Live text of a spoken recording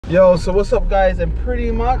Yo, so what's up guys, and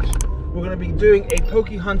pretty much we're going to be doing a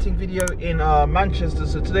poke hunting video in Manchester.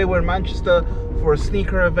 So today we're in Manchester for a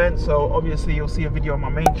sneaker event, so obviously you'll see a video on my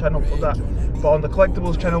main channel for that. But on the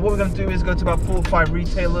collectibles channel, what we're going to do is go to about 4 or 5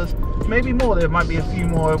 retailers, maybe more, there might be a few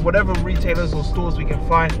more, whatever retailers or stores we can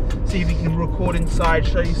find, see if we can record inside,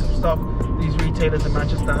 show you some stuff these retailers in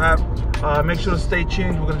Manchester have. Make sure to stay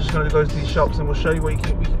tuned. We're just going to go to these shops and we'll show you what we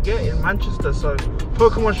can get in Manchester. So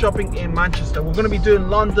Pokemon shopping in Manchester. We're going to be doing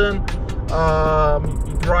London,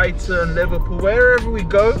 Brighton, Liverpool, wherever we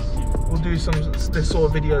go we'll do this sort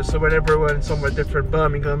of videos. So whenever we're in somewhere different,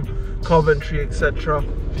 Birmingham, Coventry, etc.,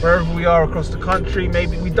 wherever we are across the country.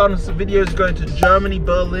 Maybe we've done some videos going to Germany,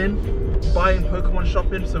 Berlin, buying Pokemon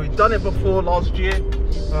shopping. So we've done it before last year,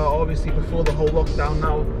 obviously before the whole lockdown.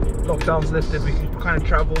 Now lockdown's lifted, we can kind of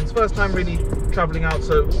travel. It's the first time really traveling out,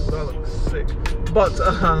 so that looks sick. But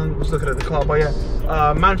I was looking at the car. But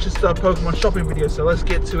yeah, Manchester Pokemon shopping video. So let's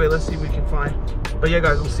get to it, let's see what we can find. But yeah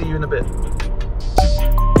guys, we'll see you in a bit.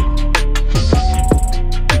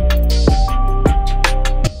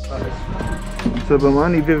 So I'm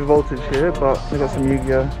only Vivid Voltage here, but we got some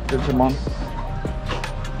Yu-Gi-Oh, Digimon,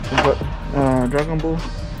 we've got Dragon Ball.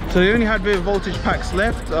 So they only had Vivid Voltage packs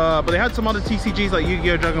left, but they had some other TCGs like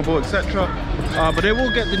Yu-Gi-Oh, Dragon Ball, etc. But they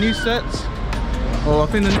will get the new sets. Well, I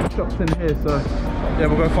think the new shop's in here, so yeah,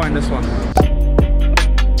 we'll go find this one.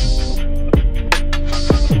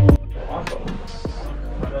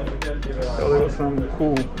 So they got some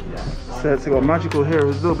cool sets. They got Magical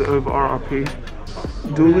Heroes, a little bit over RRP.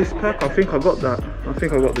 Duelist pack, I think I got that. I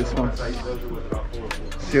think I got this one.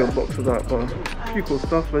 Sealed box of that, but a few cool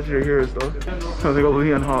stuff. Legendary Heroes though. So they got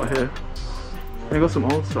Leonhardt here. They got some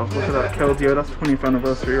old stuff. Look at that, Keldeo, that's 20th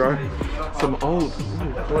anniversary, right? Some old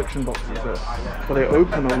collection boxes there. But they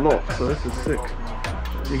open a lot, so this is sick.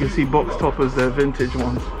 You can see box toppers, they're vintage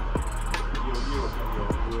ones.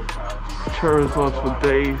 Charizards for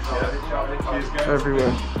days.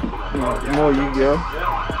 Everywhere. More Yu-Gi-Oh!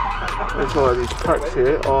 There's all these packs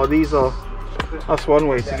here. Oh, these are, that's one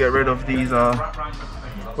way to get rid of these,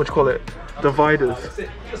 what do you call it, dividers.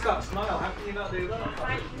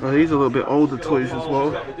 Oh, these are a little bit older toys as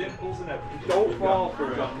well.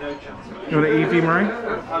 You want an Eevee, Marie?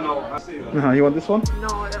 No, you want this one? No,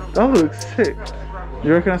 I don't. That looks sick.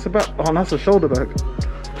 You reckon that's a back? Oh, that's a shoulder bag.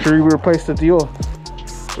 Should we replace the Dior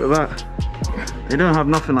with that? They don't have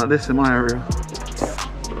nothing like this in my area.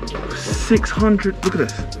 600, look at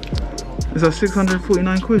this. Is that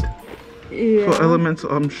 649 quid? Yeah. For Elemental,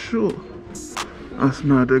 I'm sure. That's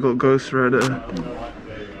mad, they got Ghost Rare there.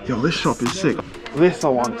 Yo, this shop is sick. This I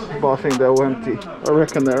want, but I think they're all empty. I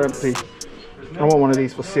reckon they're empty. I want one of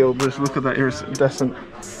these for sealed, just look at that iridescent.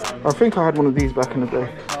 I think I had one of these back in the day.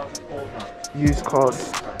 Used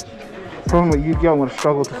cards. Problem with Yu-Gi-Oh, I'm going to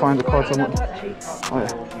struggle to find the cards I want. Oh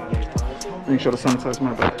yeah. Make sure to sanitize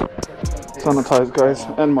my bag. Sanitize guys,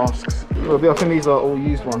 and masks. I think these are all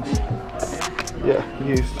used ones. Yeah,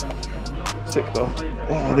 used. Sick though.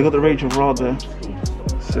 Oh, they got the Rage of Ra there.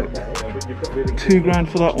 Sick. $2 grand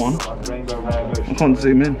for that one. I can't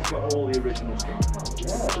zoom in.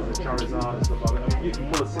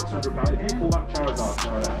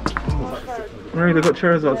 Right, they got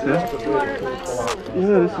Charizards here.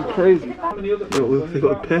 Yeah, this is crazy. Yo, they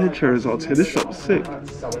got a pair of Charizards here. This shop's sick.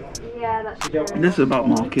 This is about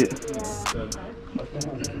market.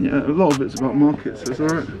 Yeah, a lot of it's about market, so it's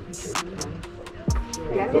alright.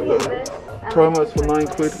 Promos for 9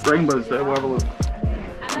 quid. Rainbows there, we'll have a look.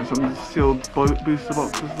 There's some sealed booster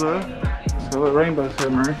boxes there. So look, rainbows here,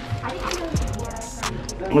 Mary.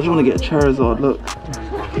 I just want to get a Charizard, look.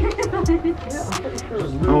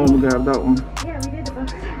 I want to grab that one.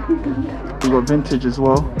 We've got vintage as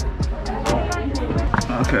well.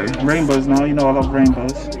 Okay, rainbows now, you know I love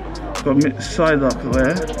rainbows. Got Psyduck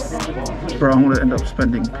there. Bro, I'm going to end up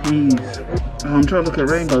spending peas. I'm trying to look at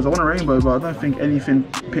rainbows. I want a rainbow, but I don't think anything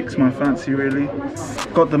picks my fancy really.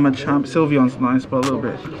 Got the Machamp. Sylveon's nice, but a little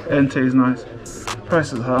bit. Entei's nice.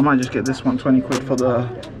 Price is high. I might just get this one, 20 quid for the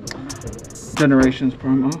Generations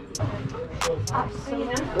promo.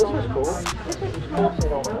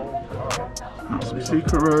 Some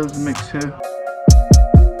Secret Rose mix here.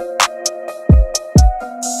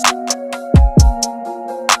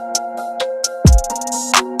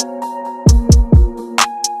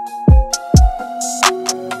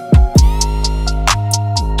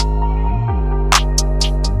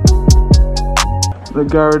 The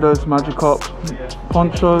Gyarados, Magikarp,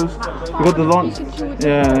 Ponchos. We got the Lance.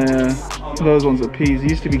 Yeah. Those ones are peas. They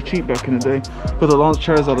used to be cheap back in the day. Got the Lance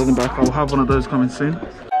Charizard in the back. I'll have one of those coming soon.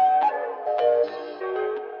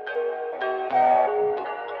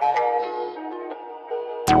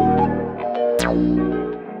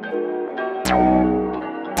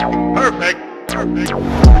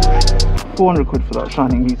 400 quid for that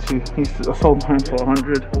Shining V2. I sold mine for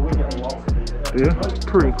 100. But yeah,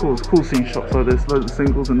 pretty cool. It's cool seeing shops like this, loads of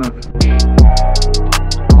singles and that.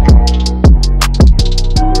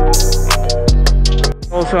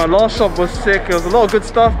 Also, our last shop was sick. It was a lot of good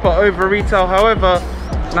stuff, but over retail. However,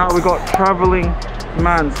 now we got traveling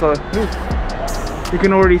man, so you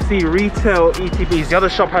can already see retail ETBs. The other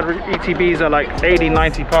shop had ETBs at like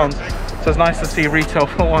 80-90 pounds, so it's nice to see retail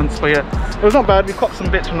for once. But yeah, it was not bad. We copped some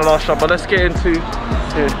bits from the last shop, but let's get into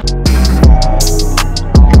here.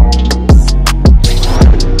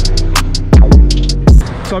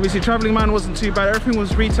 So obviously Traveling Man wasn't too bad. Everything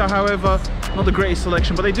was retail, however, not the greatest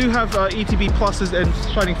selection, but they do have ETB pluses and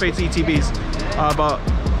Shining Fates ETBs, but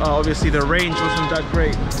obviously the range wasn't that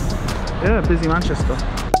great. Yeah, busy Manchester.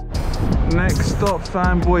 Next stop,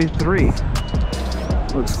 Fanboy 3.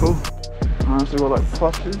 Looks cool. So we got like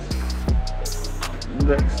plushes.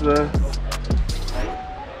 Next there.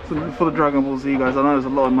 So for the Dragon Ball Z guys, I know there's a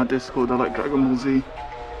lot in my Discord that like Dragon Ball Z.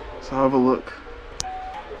 So have a look.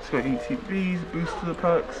 It's got ETBs, booster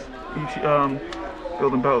packs,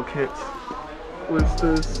 building battle kits,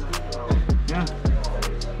 blisters. Yeah.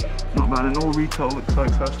 Not bad, and all retail looks like,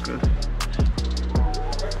 so that's good.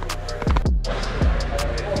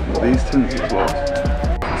 These tins as well.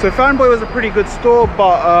 So Fanboy was a pretty good store,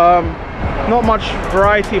 but not much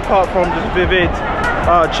variety apart from just Vivid,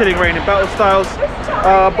 Chilling Reign and Battle Styles.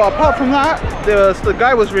 But apart from that, the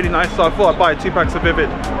guy was really nice, so I thought I'd buy 2 packs of Vivid.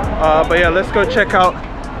 But yeah, let's go check out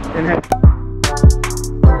in here.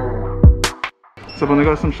 So when they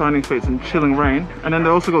got some Shining Fates and Chilling Reign, and then they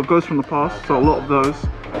also got Ghosts from the Past, so a lot of those.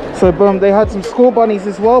 So boom, they had some Score Bunnies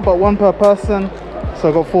as well, but 1 per person. So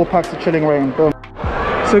I got 4 packs of Chilling Reign. Boom.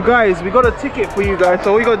 So guys, we got a ticket for you guys.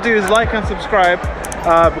 So all you gotta do is like and subscribe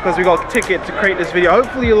because we got a ticket to create this video.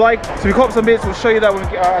 Hopefully you like. So we got some bits. We'll show you that when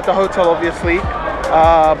we get at the hotel, obviously.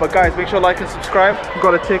 But guys, make sure to like and subscribe. We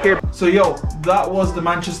got a ticket. So yo, that was the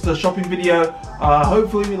Manchester shopping video.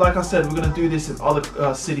 Hopefully, like I said, we're gonna do this in other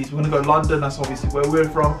cities. We're gonna go to London. That's obviously where we're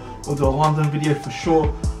from. We'll do a London video for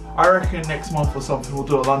sure. I reckon next month or something we'll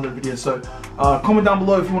do a London video. So comment down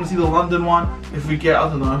below if you want to see the London one. If we get, I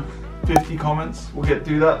don't know, 50 comments, we'll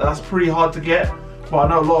do that. That's pretty hard to get, but I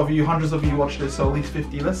know a lot of you, hundreds of you watch this, so at least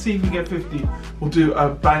 50. Let's see if we get 50. We'll do a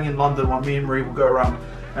bang in London one. Me and Marie will go around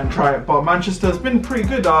and try it. But Manchester's been pretty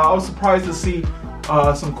good. I was surprised to see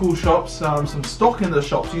some cool shops, some stock in the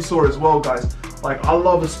shops. You saw as well, guys. Like, I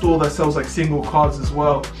love a store that sells like single cards as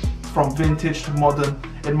well, from vintage to modern.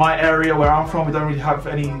 In my area where I'm from, we don't really have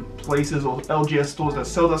any places or LGS stores that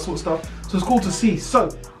sell that sort of stuff, so it's cool to see. So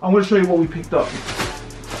I'm going to show you what we picked up.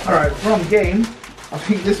 Alright, from Game, I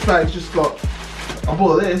think this bag's just got, I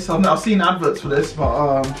bought this. I've seen adverts for this,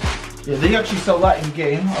 but yeah, they actually sell that in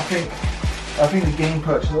Game. I think the Game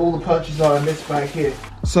purchase, all the purchases are in this bag here.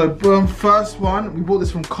 So boom, first one, we bought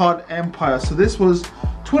this from Card Empire. So this was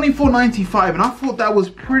 $24.95, and I thought that was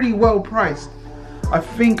pretty well priced. I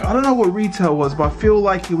don't know what retail was, but I feel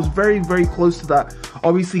like it was very, very close to that.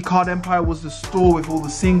 Obviously, Card Empire was the store with all the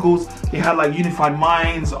singles. They had like Unified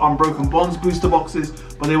Minds, Unbroken Bonds booster boxes,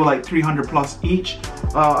 but they were like 300 plus each.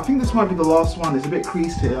 I think this might be the last one. It's a bit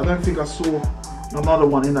creased here. I don't think I saw another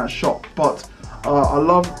one in that shop, but I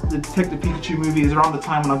love the Detective Pikachu movies around the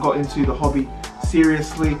time when I got into the hobby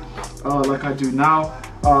seriously, like I do now.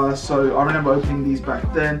 So I remember opening these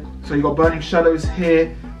back then. So you got Burning Shadows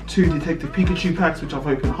here, 2 Detective Pikachu packs, which I've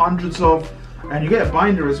opened hundreds of, and you get a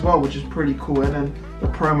binder as well, which is pretty cool, and then the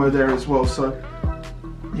promo there as well. So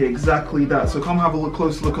yeah, exactly that. So come have a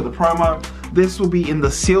closer look at the promo. This will be in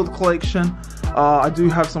the sealed collection. I do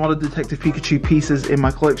have some other Detective Pikachu pieces in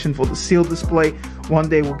my collection for the sealed display. One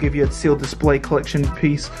day we'll give you a sealed display collection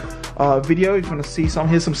piece video if you want to see some.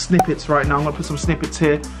 Here's some snippets right now. I'm going to put some snippets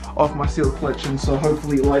here of my sealed collection, so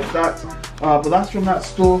hopefully you like that. But that's from that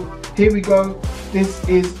store. Here we go. This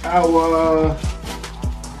is our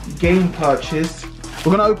Game purchase.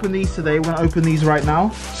 We're going to open these today. We're going to open these right now.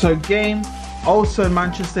 So Game, also in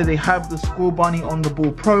Manchester, they have the Score Bunny on the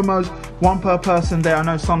Ball promos. 1 per person there. I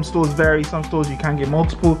know some stores vary. Some stores you can get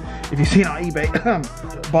multiple if you've seen on eBay.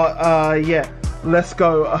 But yeah, let's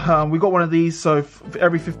go. We got one of these. So for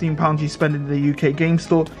every £15 you spend in the UK game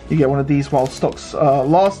store, you get one of these while stocks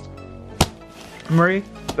last. Marie,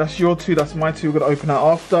 that's your 2. That's my 2. We're going to open that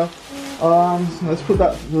after. So let's put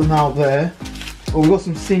that now there. Oh, we got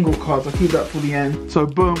some single cards. I'll keep that for the end. So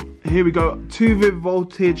boom, here we go. 2 Viv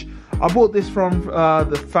Voltage. I bought this from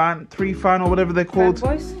the 3 Fan or whatever they're called.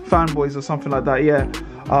 Fanboys or something like that, yeah.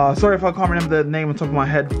 Sorry if I can't remember the name on top of my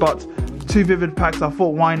head, but 2 Vivid packs. I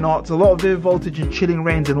thought, why not? A lot of Vivid Voltage and Chilling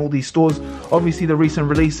Reigns in all these stores. Obviously the recent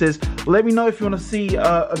releases. Let me know if you want to see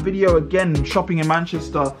a video again shopping in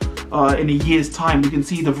Manchester in a year's time. You can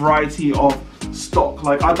see the variety of stock.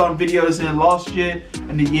 Like I've done videos in last year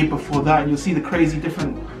and the year before that, and you'll see the crazy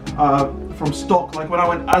different from stock. Like when I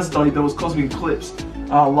went Asda, there was Cosmic Clips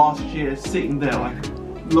last year sitting there, like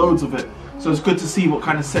loads of it. So it's good to see what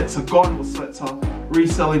kind of sets are gone, what sets are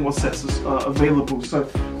reselling, what sets are available. So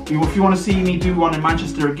if you want to see me do one in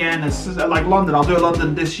Manchester again, it's like London, I'll do a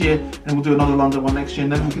London this year and we'll do another London one next year,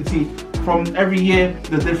 and then we can see from every year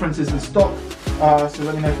the differences in stock. So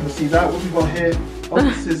let me know if you want to see that. What we got here? Oh,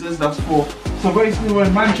 the scissors, that's for. So basically we're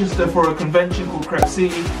in Manchester for a convention called Crep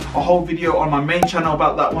City. A whole video on my main channel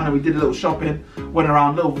about that one, and we did a little shopping, went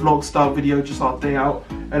around, little vlog style video, just our day out.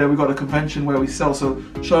 And then we got a convention where we sell. So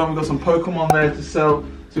show them, we got some Pokemon there to sell.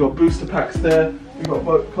 So we got booster packs there. We got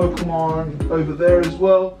Pokemon over there as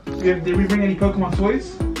well. Did we bring any Pokemon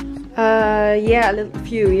toys? Yeah, a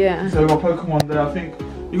few, yeah. So we got Pokemon there. I think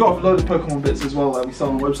we got a load of Pokemon bits as well that we sell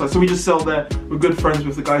on the website. So we just sell there. We're good friends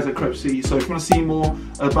with the guys at Crep City. So if you want to see more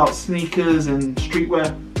about sneakers and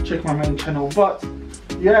streetwear, check my main channel. But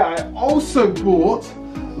yeah, I also bought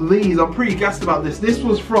these. I'm pretty gassed about this. This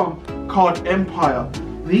was from Card Empire.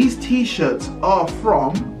 These t-shirts are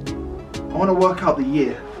from, I want to work out the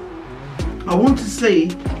year. I want to say,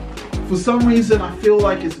 for some reason I feel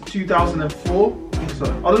like it's 2004. So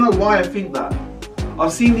I don't know why I think that.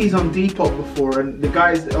 I've seen these on Depop before, and the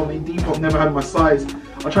guys on Depop never had my size.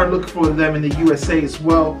 I tried to look for them in the USA as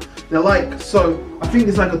well. They're like, so I think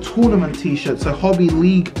it's like a tournament t-shirt, so Hobby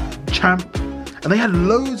League Champ. And they had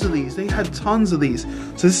loads of these, they had tons of these.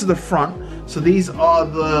 So this is the front. So these are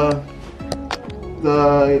the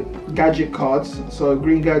gadget cards. So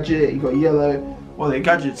green gadget, you got yellow. Well, they're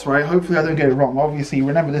gadgets, right? Hopefully I don't get it wrong. Obviously you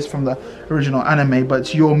remember this from the original anime, but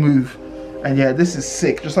it's your move. And yeah, this is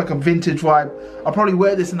sick, just like a vintage vibe. I'll probably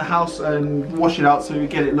wear this in the house and wash it out so we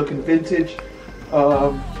get it looking vintage.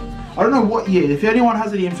 I don't know what year. If anyone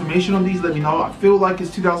has any information on these, let me know. I feel like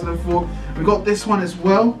it's 2004. We got this one as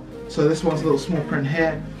well. So this one's a little small print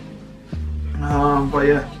here. But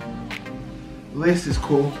yeah, this is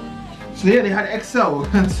cool. So yeah, they had XL,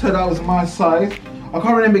 and so that was my size. I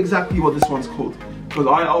can't remember exactly what this one's called, because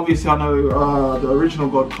I know the original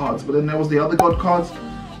God cards, but then there was the other God cards.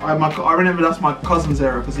 I remember that's my cousin's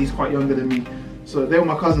era, because he's quite younger than me. So they were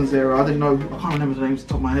my cousin's era. I didn't know, I can't remember the names off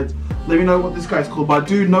the top of my head. Let me know what this guy's called, but I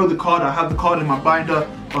do know the card. I have the card in my binder,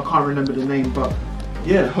 but I can't remember the name. But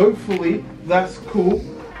yeah, hopefully that's cool.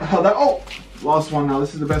 Oh, last one now.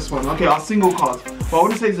 This is the best one. Okay, our single cards. But I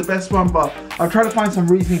wouldn't say it's the best one, but I'm trying to find some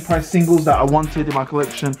reasonably priced singles that I wanted in my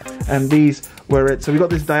collection, and these were it. So we got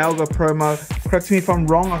this Dialga promo. Correct me if I'm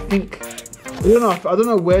wrong. I don't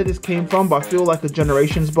know where this came from, but I feel like a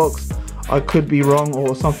Generations box. I could be wrong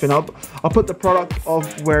or something. I'll put the product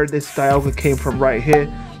of where this Dialga came from right here.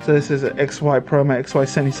 So this is an XY promo,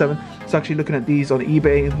 XY77. It's actually looking at these on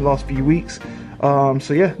eBay in the last few weeks.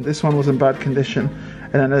 So yeah, this one was in bad condition.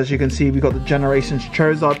 And then as you can see, we got the Generations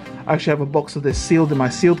Charizard. I actually have a box of this sealed in my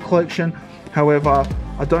sealed collection. However,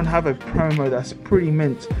 I don't have a promo that's pretty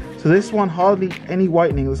mint. So this one, hardly any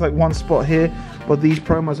whitening. There's like one spot here, but these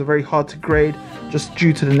promos are very hard to grade just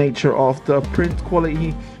due to the nature of the print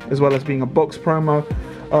quality, as well as being a box promo.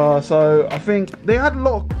 So I think they had a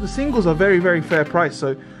lot of, the singles are very, very fair price.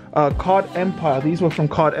 So Card Empire, these were from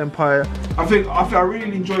Card Empire. I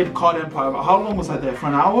really enjoyed Card Empire, but how long was I there? For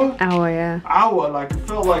an hour? Hour, yeah. Hour, like it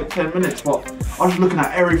felt like 10 minutes, but I was looking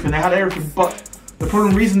at everything. They had everything, but the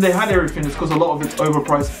reason they had everything is because a lot of it's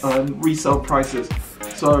overpriced resale prices.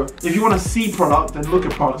 So if you want to see product, then look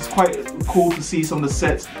at product. It's quite cool to see some of the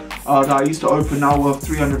sets that I used to open now worth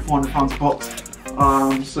 300, 400 pounds a box.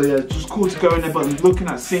 So yeah, it's just cool to go in there, but looking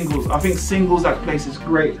at singles, I think singles, that place is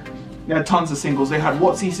great. They had tons of singles. They had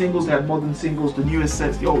WotC singles, they had modern singles, the newest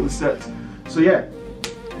sets, the oldest sets. So yeah,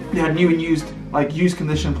 they had new and used, like used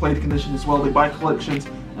condition, played condition as well. They buy collections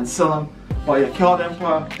and sell them. But yeah, Card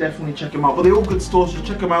Empire, definitely check them out. But they're all good stores, just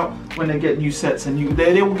check them out when they get new sets, and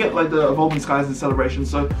they will get like the Evolving Skies and Celebration.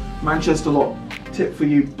 So Manchester lot, tip for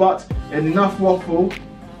you. But enough waffle.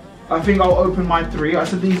 I think I'll open my 3. I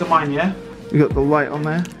said these are mine, yeah? We got the light on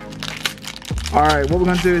there. Alright, what we're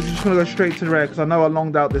going to do is we're just going to go straight to the rare, because I know I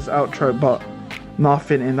longed out this outro, but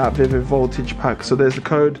nothing in that Vivid Voltage pack. So there's the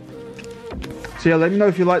code. So yeah, let me know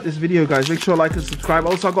if you like this video, guys. Make sure to like and subscribe.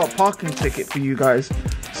 Also, I got a parking ticket for you guys,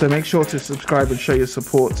 so make sure to subscribe and show your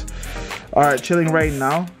support. Alright, Chilling Reign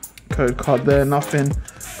now. Code card there, nothing.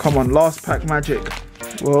 Come on, last pack magic.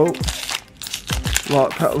 Whoa.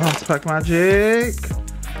 Last pack magic.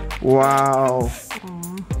 Wow.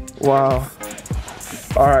 Wow.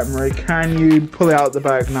 Alright, Marie, can you pull it out the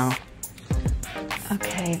bag now?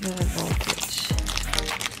 Okay, the voltage.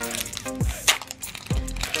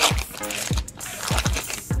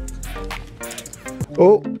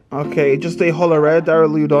 Oh, okay, just a hollow red,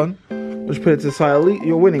 Daraludon. Just put it to the side.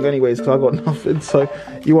 You're winning anyways because I got nothing, so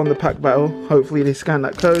you won the pack battle. Hopefully they scan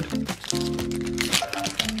that code.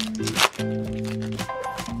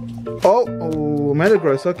 Oh,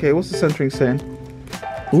 Metagross. Okay, what's the centering saying?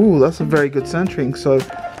 Ooh, that's a very good centering. So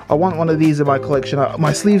I want one of these in my collection.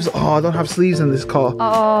 My sleeves, I don't have sleeves in this car.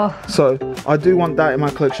 Oh. So I do want that in my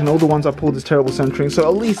collection. All the ones I pulled is terrible centering. So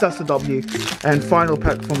at least that's a W. And final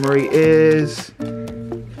pack for Marie is...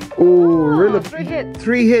 Ooh, really? 3 hits.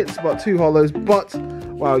 3 hits, but 2 hollows. But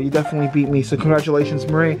wow, you definitely beat me. So congratulations,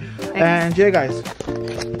 Marie. Thanks. And yeah, guys.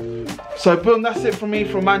 So boom, that's it from me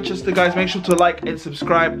from Manchester, guys. Make sure to like and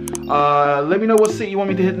subscribe. Let me know what city you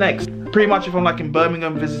want me to hit next. Pretty much if I'm like in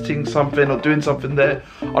Birmingham visiting something or doing something there,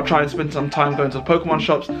 I'll try and spend some time going to the Pokemon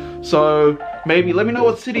shops. So maybe let me know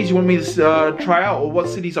what cities you want me to try out, or what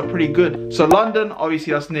cities are pretty good. So London,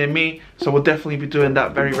 obviously that's near me, so we'll definitely be doing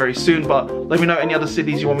that very, very soon. But let me know any other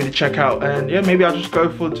cities you want me to check out, and yeah, maybe I'll just go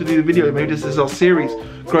to do the video. Maybe this is our series,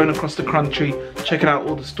 growing across the country, checking out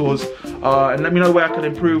all the stores, and let me know where I can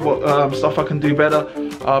improve, what stuff I can do better.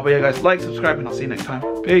 But yeah, guys, like, subscribe, and I'll see you next time.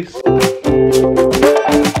 Peace.